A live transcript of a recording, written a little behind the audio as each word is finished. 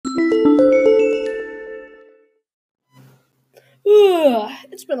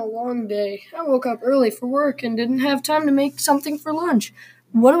It's been a long day. I woke up early for work and didn't have time to make something for lunch.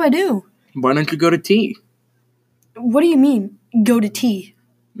 What do I do? Why don't you go to tea? What do you mean, go to tea?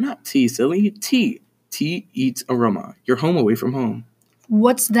 Not tea, silly. Tea. Tea eats aroma. Your home away from home.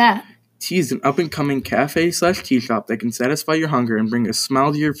 What's that? Tea is an up-and-coming cafe/tea shop that can satisfy your hunger and bring a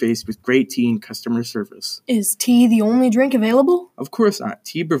smile to your face with great tea and customer service. Is tea the only drink available? Of course not.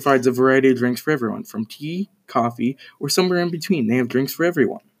 Tea provides a variety of drinks for everyone, from tea, coffee, or somewhere in between. They have drinks for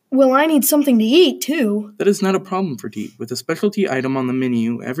everyone. Well, I need something to eat, too. That is not a problem for tea. With a specialty item on the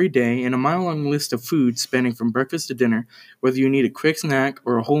menu every day and a mile-long list of foods spanning from breakfast to dinner, whether you need a quick snack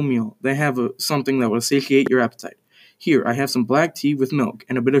or a whole meal, they have something that will satiate your appetite. Here, I have some black tea with milk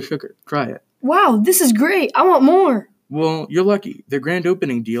and a bit of sugar. Try it. Wow, this is great. I want more. Well, you're lucky. Their grand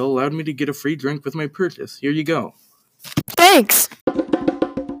opening deal allowed me to get a free drink with my purchase. Here you go. Thanks.